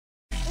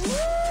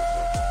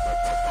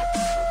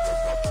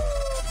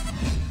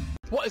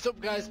What is up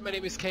guys, my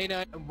name is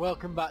K9 and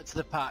welcome back to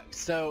the pack.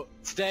 So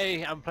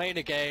today I'm playing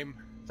a game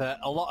that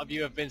a lot of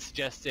you have been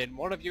suggesting.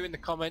 One of you in the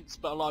comments,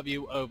 but a lot of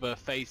you over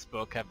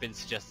Facebook have been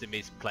suggesting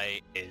me to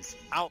play is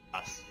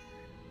Outlast.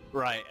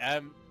 Right,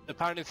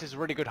 apparently this is a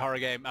really good horror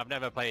game. I've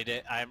never played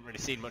it, I haven't really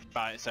seen much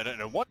about it, so I don't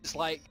know what it's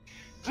like,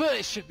 but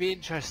it should be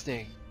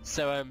interesting.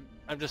 So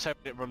I'm just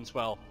hoping it runs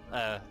well.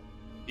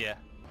 Yeah.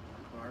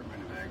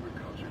 Department of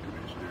Agriculture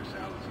Commissioner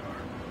Salazar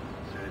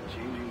said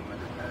changing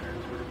weather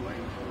patterns were to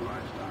blame for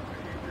livestock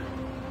behavior.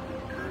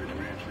 Encourage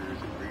ranchers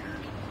and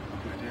breeders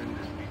to attend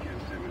this weekend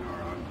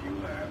seminar on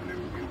Beulah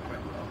Avenue in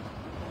Pueblo.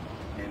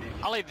 And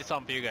if I'll leave this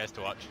on for you guys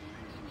to watch.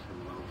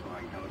 some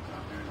low-flying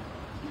helicopters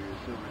near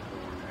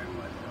Silverthorne and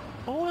Leadville.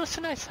 Oh, that's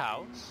a nice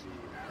house. The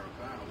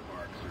Arabelle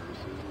Park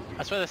services will be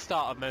That's where the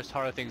start of most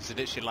horror things is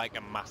literally like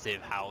a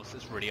massive house.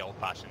 It's really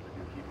old-fashioned. to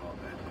keep all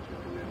veterans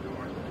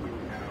indoors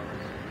between the hours.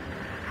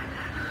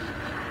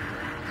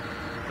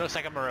 Looks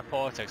like I'm a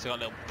reporter because I got a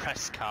little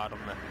press card on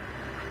the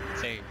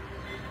thing.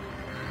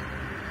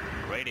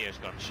 Radio's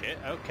gone shit,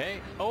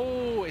 okay.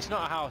 Oh, it's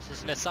not a house,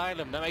 it's an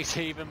asylum. That makes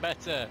it even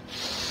better.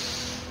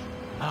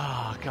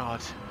 Oh,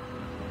 God.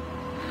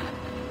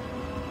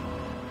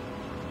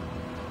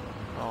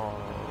 Oh,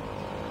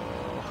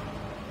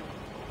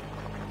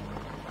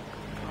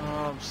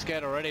 I'm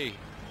scared already.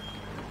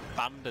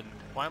 Abandoned.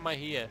 Why am I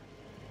here?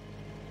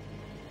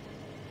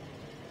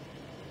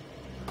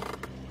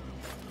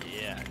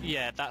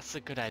 Yeah, that's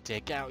a good idea.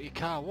 Get out of your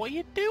car. What are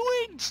you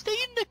doing? Stay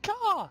in the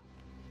car!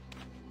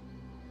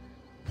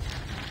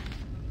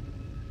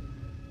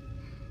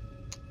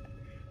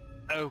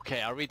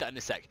 Okay, I'll read that in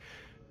a sec.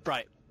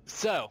 Right,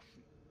 so,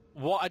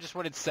 what I just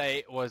wanted to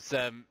say was,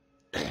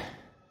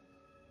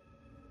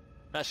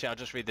 actually, I'll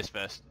just read this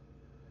first.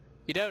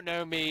 You don't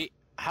know me,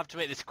 I have to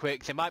make this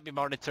quick, they might be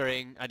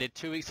monitoring. I did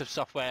 2 weeks of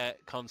software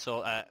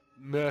console at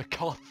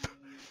Murkoff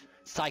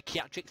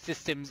Psychiatric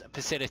Systems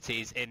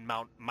Facilities in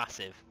Mount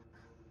Massive.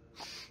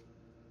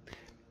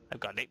 I've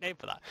got a nickname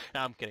for that.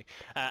 No, I'm kidding.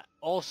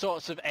 All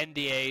sorts of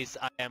NDAs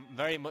I am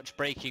very much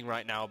breaking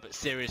right now, but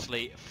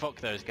seriously, fuck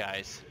those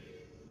guys.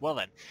 Well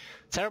then,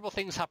 terrible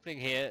things happening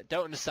here,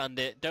 don't understand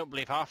it, don't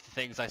believe half the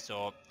things I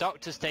saw.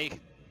 Doctors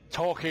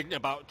talking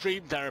about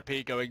dream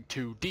therapy going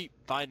too deep,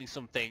 finding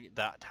something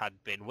that had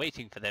been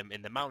waiting for them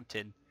in the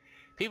mountain.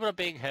 People are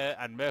being hurt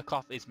and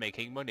Murkoff is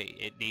making money.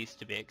 It needs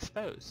to be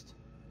exposed.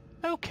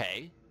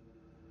 Okay.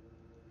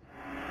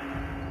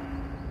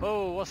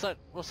 Oh, what's that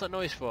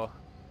noise for?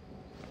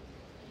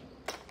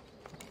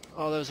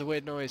 Oh, that was a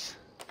weird noise.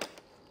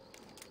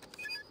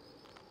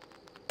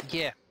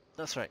 Yeah,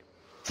 that's right.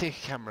 Take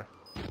a camera.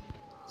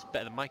 It's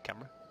better than my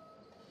camera.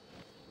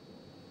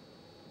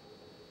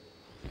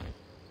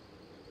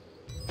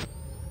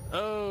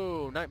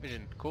 Oh, night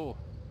vision. Cool.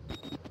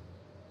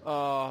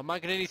 Oh, am I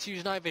going to need to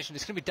use night vision?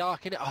 It's going to be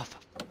dark, innit? Oh, for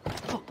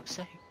fuck's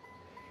sake.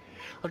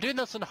 I'm doing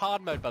this on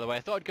hard mode, by the way. I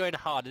thought I'd go in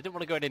hard. I didn't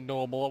want to go in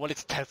normal. I wanted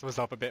to test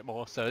myself a bit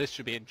more, so this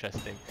should be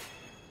interesting.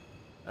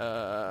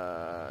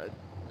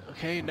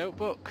 Okay,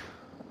 notebook.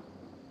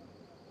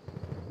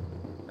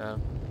 Oh,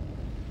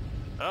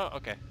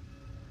 okay.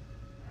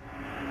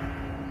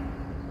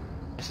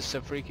 This is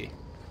so freaky.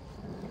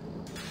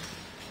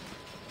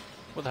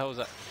 What the hell was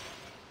that?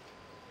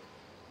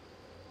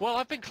 Well,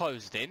 I've been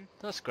closed in.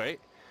 That's great.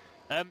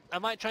 I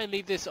might try and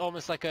leave this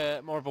almost like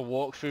a more of a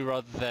walkthrough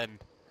rather than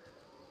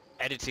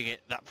editing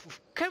it that...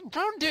 Come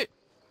round it!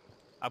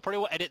 I probably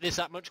won't edit this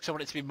that much because I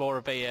want it to be more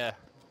of a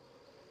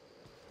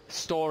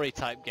story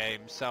type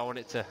game, so I want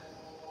it to...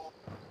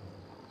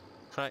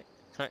 Can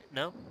I...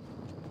 No?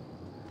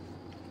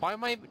 Why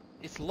am I...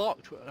 It's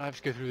locked. I have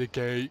to go through the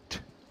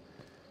gate.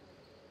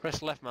 Press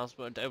the left mouse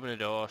button to open the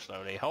door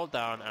slowly. Hold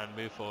down and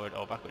move forward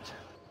or backwards.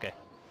 Okay.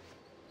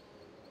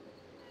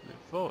 Move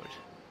forward.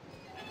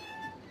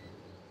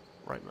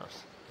 Right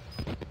mouse.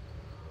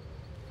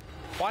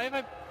 Why have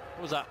I...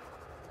 What was that?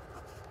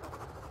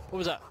 What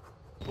was that?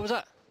 What was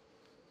that?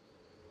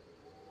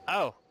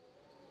 Oh.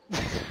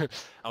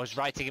 I was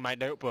writing in my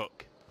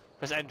notebook.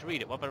 Press N to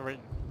read it. What have I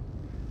written?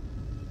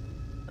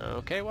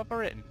 Okay, what have I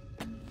written?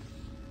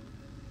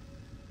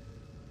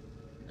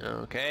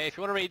 Okay, if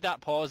you want to read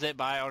that, pause it,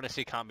 but I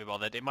honestly can't be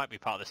bothered. It might be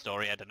part of the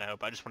story, I don't know,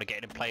 but I just want to get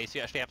it in place so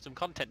you actually have some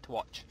content to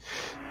watch.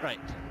 Right.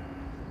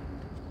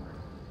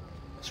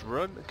 Let's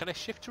run. Can I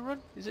shift to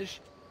run? Is it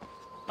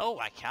oh,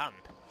 I can.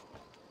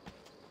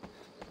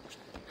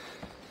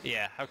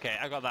 Yeah, okay,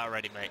 I got that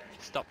already, mate.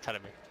 Stop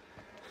telling me.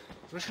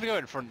 I'm just going to go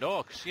in the front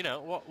door, because, you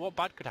know, what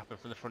bad could happen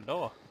from the front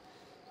door?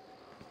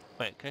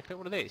 Wait, can I click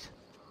one of these?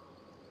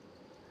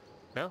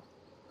 No?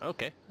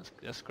 Okay,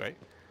 that's great.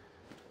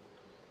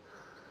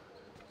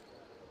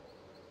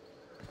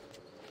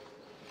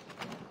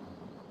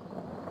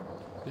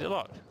 Is it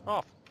locked?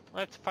 Off! I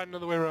have to find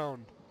another way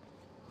around.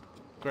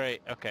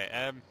 Great,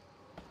 okay,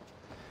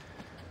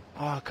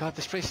 oh god,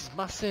 this place is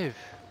massive!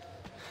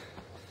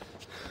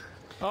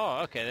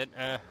 Oh, okay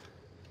then,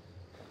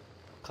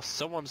 because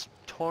someone's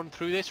torn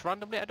through this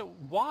randomly, I don't...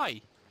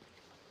 Why?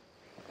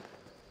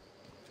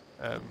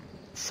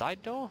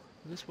 Side door?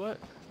 Does this work?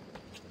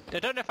 I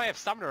don't know if I have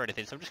stamina or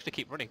anything, so I'm just going to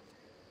keep running.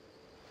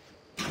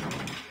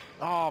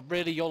 Oh,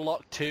 really? You're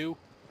locked too?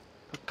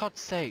 For God's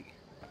sake.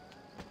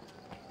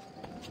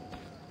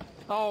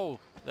 Oh,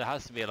 there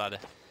has to be a ladder.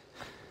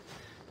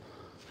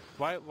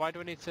 Why do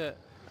I need to...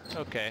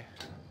 Okay.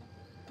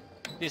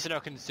 Needs to know I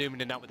can zoom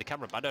in and out with the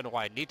camera, but I don't know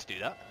why I need to do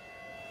that.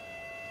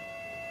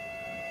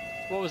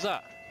 What was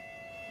that?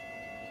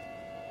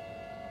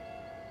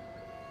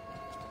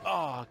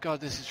 Oh god,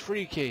 this is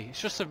freaky.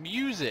 It's just some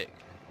music.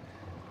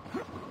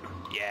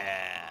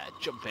 Yeah,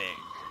 jumping.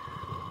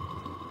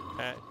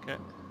 Okay.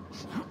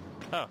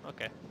 Oh,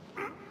 okay.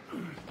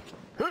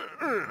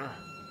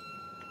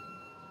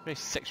 Very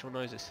sexual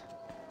noises.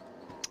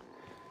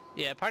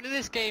 Yeah, apparently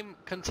this game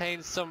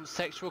contains some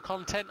sexual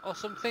content or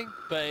something,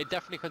 but it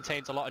definitely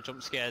contains a lot of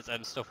jump scares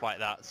and stuff like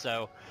that,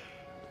 so...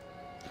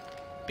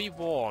 Be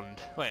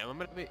warned. Wait, I'm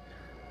gonna be...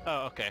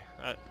 Oh, okay.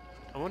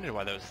 I'm wondering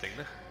why there was a thing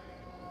there.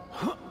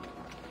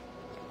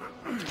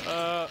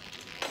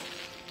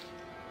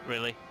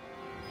 Really?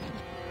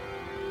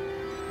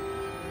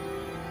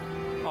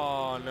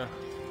 Oh no.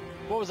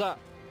 What was that?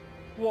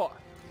 What?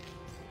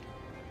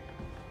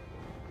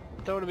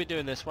 Don't want to be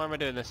doing this. Why am I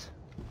doing this?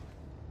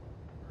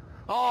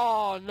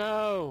 Oh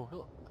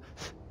no!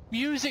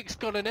 Music's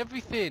gone and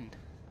everything!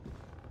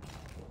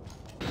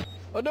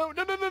 Oh no,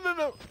 no, no, no, no,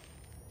 no!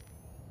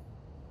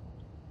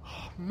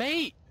 Oh,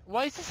 mate!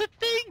 Why is this a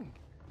thing?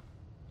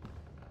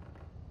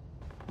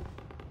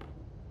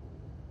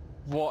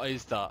 What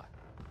is that?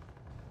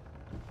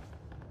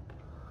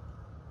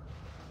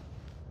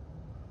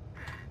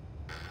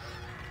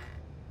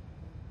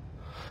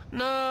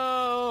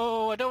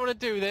 No! I don't want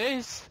to do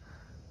this!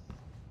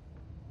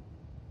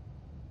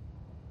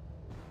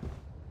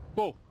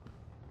 Whoa!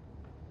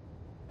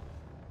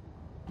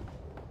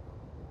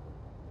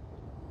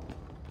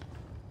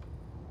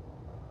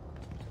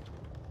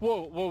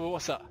 Whoa, whoa, whoa,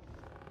 what's that?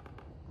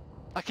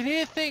 I can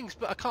hear things,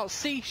 but I can't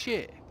see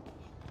shit.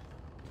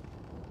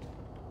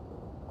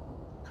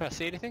 Can I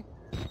see anything?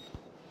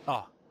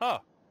 Oh, oh,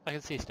 I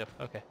can see stuff,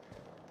 okay.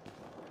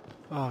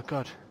 Oh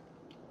god.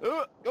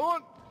 Go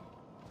on!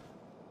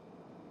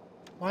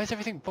 Why is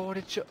everything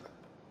boarded shut?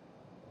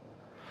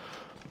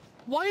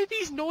 Why are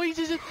these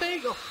noises a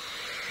thing? Oh.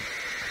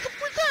 What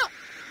was that?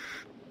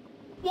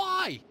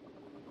 Why?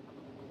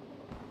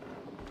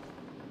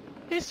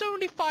 It's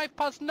only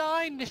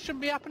 9:05. This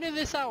shouldn't be happening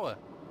this hour.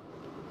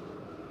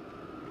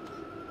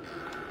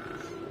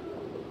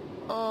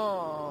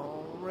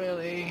 Oh,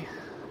 really?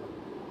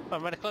 Oh,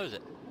 I'm going to close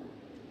it.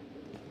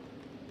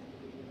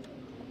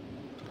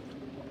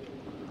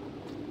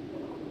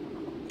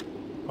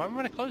 Why am I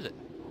going to close it?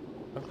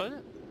 I'll close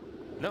it?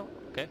 No?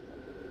 Okay.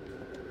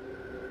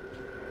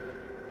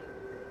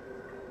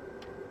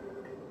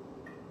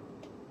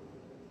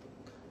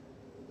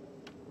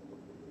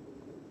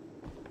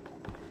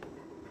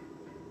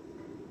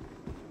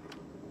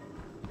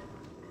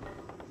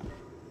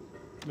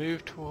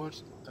 Move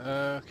towards...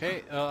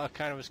 okay, I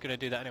kind of was going to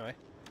do that anyway.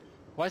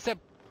 Why is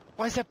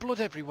there blood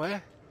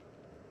everywhere?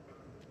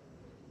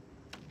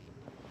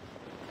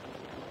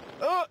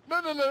 Oh,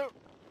 no, no, no!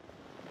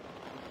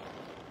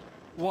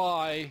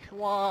 Why?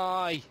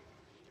 Why?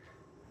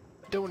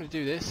 I don't want to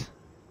do this.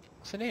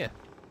 What's in here?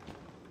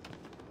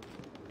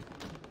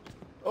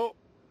 Oh!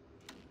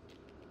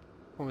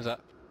 What was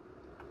that?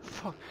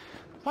 Fuck.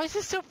 Why is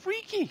this so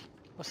freaky?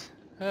 What's...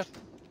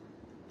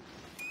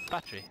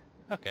 battery.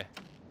 Okay.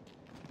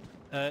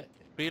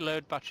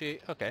 Reload battery.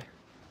 Okay.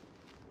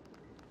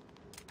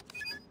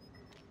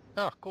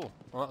 Oh, cool.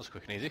 Well, that was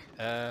quick and easy.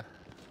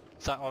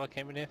 Is that all I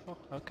came in here for?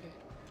 Okay.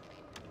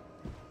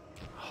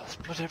 Oh, there's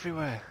blood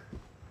everywhere.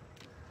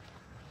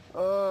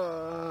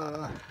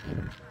 Oh,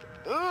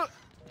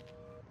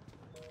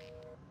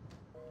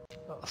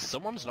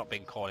 someone's not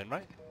been calling,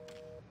 right?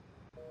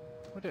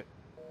 What do it?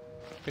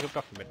 Pick up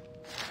document.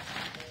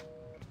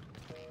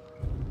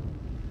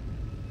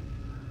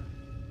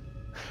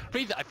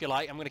 Read that if you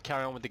like. I'm going to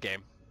carry on with the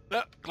game.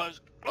 Close.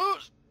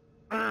 Close!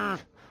 There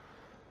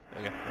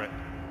we go. Right.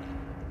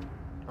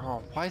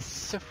 Oh, why is this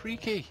so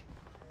freaky?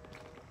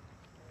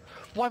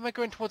 Why am I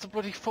going towards the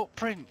bloody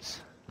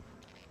footprints?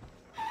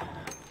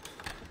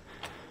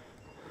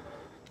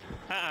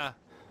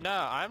 No,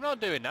 I'm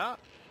not doing that.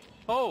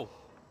 Oh!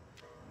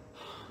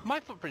 My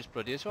footprint's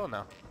bloody as well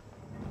now.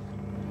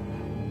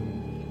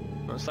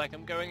 Looks like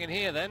I'm going in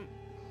here then.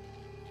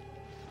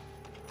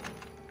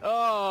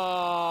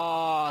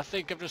 Oh, I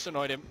think I've just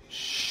annoyed him.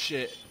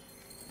 Shit.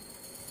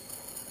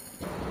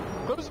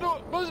 Close the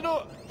door! Close the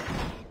door!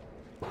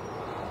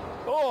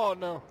 Oh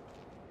no.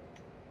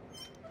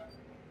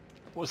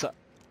 What's that?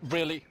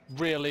 Really?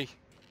 Really?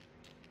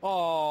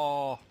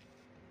 Oh.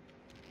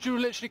 Did you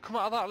literally come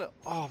out of that little...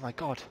 Oh my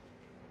god.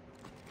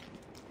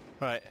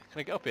 Right, can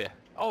I get up here?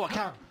 Oh, I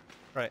can!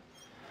 Right.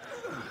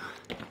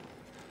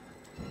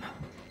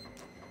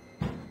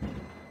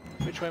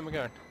 Which way am I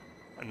going?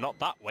 And not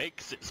that way,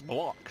 because it's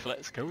blocked.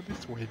 Let's go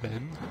this way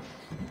then.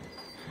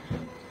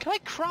 Can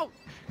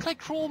I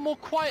crawl more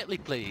quietly,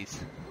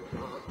 please?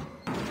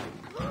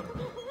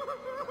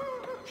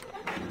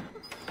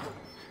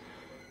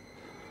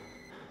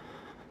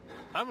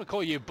 I'm gonna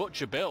call you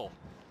Butcher Bill.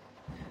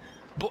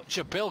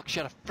 butcher Bill 'cause she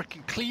had a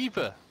freaking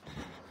cleaver.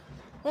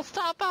 What's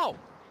that about?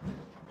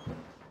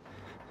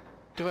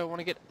 Do I want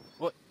to get...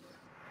 What?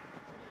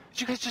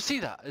 Did you guys just see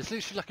that? There's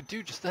literally like a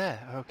dude just there.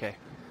 Okay.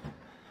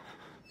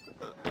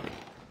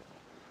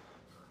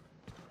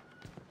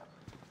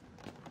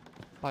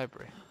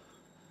 Library.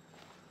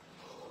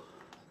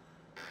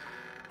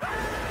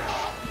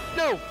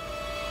 No!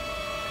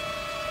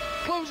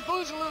 Close,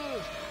 close,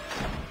 close!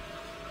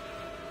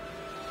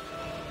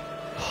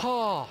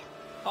 Oh,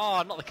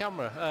 oh, not the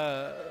camera.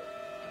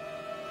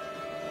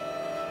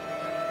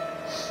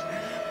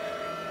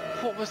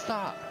 What was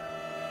that?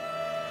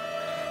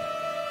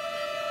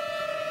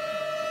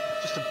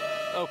 Just a...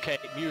 Okay,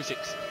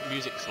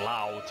 music's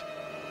loud.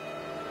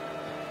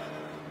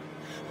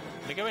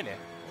 Can I go in here?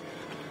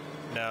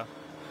 No.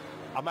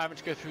 I'm having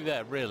to go through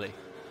there, really?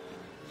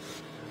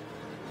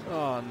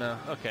 Oh, no.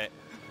 Okay.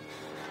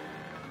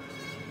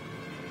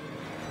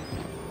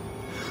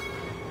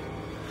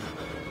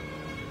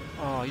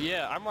 Oh,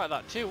 yeah, I'm like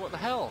that too. What the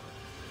hell?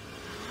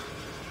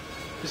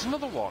 There's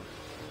another one.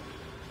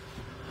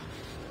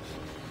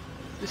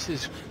 This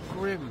is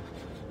grim.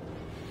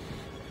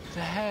 The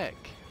heck?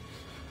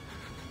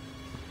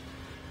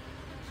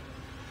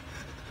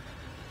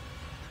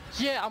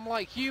 Yeah, I'm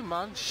like you,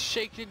 man.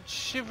 Shaking,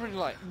 shivering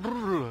like...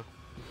 Brrr.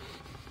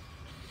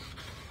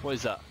 What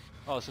is that?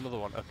 Oh, it's another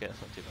one. Okay, that's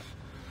not too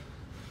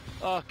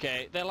bad.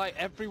 Okay, they're like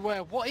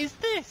everywhere. What is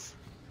this?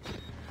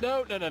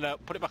 No, no, no, no.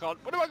 Put it back on.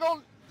 Put it back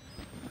on!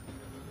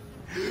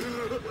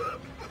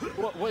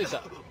 What is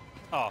that?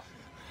 Oh.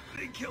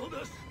 They killed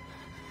us.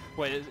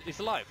 Wait, he's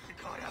alive? We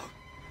got out.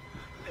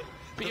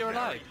 But you're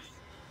alive.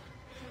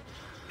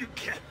 You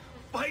can't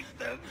fight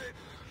them.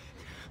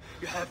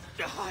 You have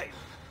to hide.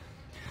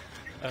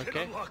 You Okay.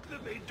 can unlock the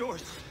main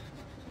doors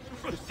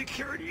from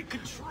security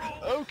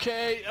control.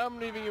 Okay, I'm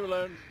leaving you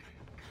alone.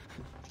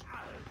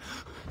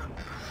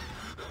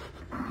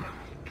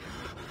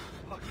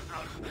 Fuck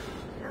out.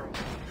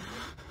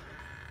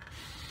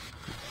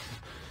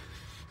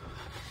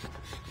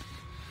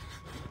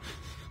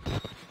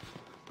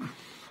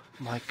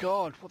 My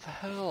god, what the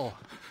hell?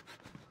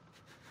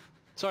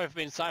 Sorry for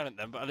being silent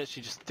then, but I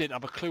literally just didn't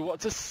have a clue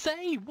what to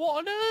say. What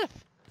on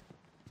earth?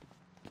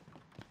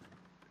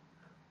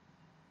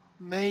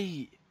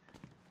 Mate.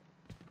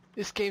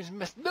 This game's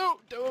messed.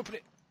 No, don't open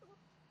it.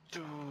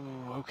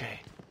 Oh,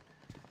 okay.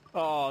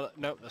 Oh,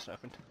 no, that's not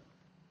opened.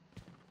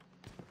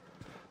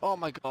 Oh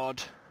my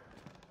god.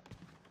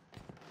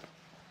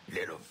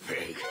 Little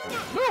pig.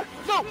 No,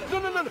 no, no,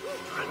 no, no, no.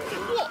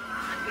 What?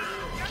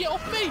 Get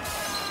off me.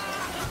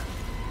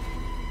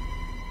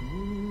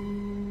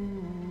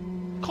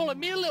 Calling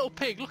me a little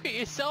pig. Look at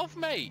yourself,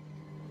 mate.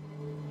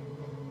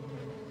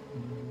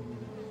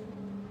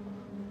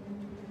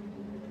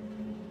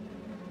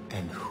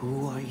 And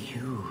who are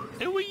you?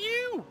 Who are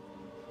you?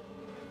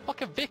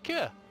 Like a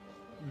vicar.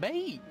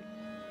 Mate.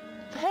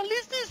 The hell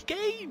is this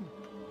game?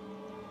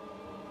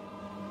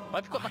 Why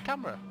have you got my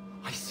camera?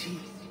 I see.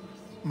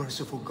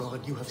 Merciful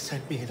God, you have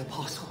sent me an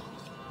apostle.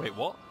 Wait,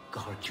 what?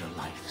 Guard your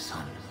life,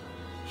 son.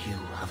 You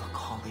have a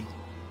calling.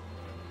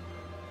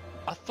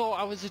 I thought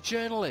I was a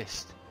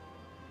journalist.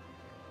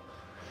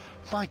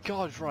 My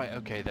god, right,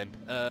 okay then.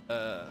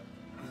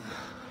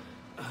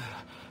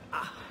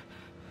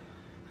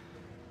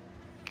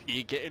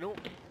 You getting up?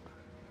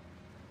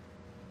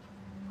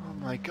 Oh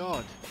my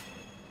god.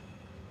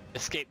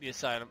 Escape the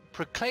asylum.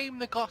 Proclaim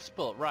the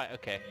gospel. Right,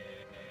 okay.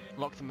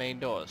 Lock the main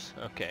doors.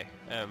 Okay.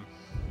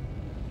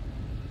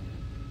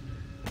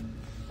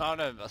 Oh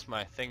no, that's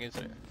my thing,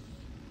 isn't it?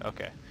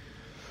 Okay.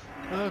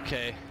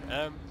 Okay.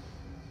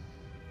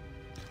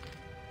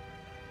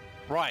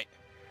 Right.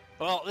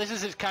 Well, this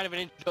is kind of an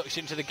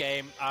introduction to the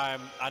game. I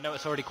know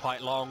it's already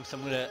quite long, so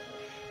I'm gonna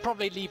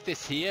probably leave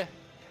this here.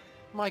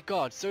 My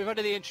god, so we've had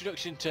the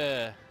introduction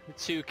to the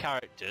two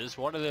characters.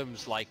 One of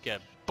them's like a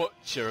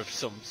butcher of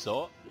some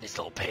sort. This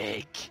little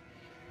pig.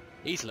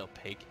 He's a little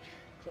pig.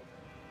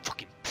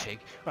 Fucking pig.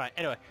 Right,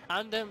 anyway.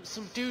 And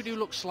some dude who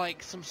looks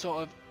like some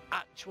sort of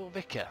actual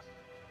vicar.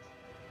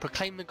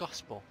 Proclaim the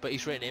gospel, but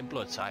he's written it in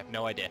blood, so I have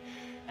no idea.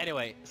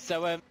 Anyway,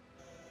 so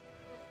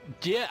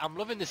yeah, I'm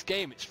loving this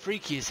game. It's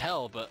freaky as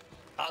hell, but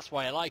that's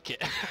why I like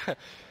it.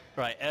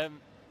 Right,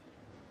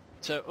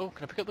 so, oh,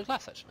 can I pick up the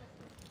glass, actually?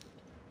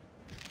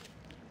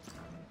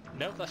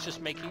 No, that's just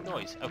making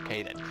noise.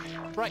 Okay, then.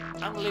 Right,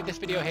 I'm going to leave this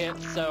video here,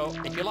 so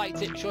if you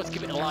liked it, be sure to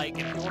give it a like.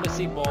 If you want to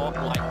see more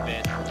like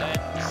this, then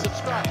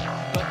subscribe.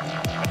 But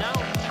for now,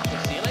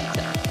 we'll see you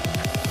later.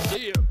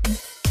 See you!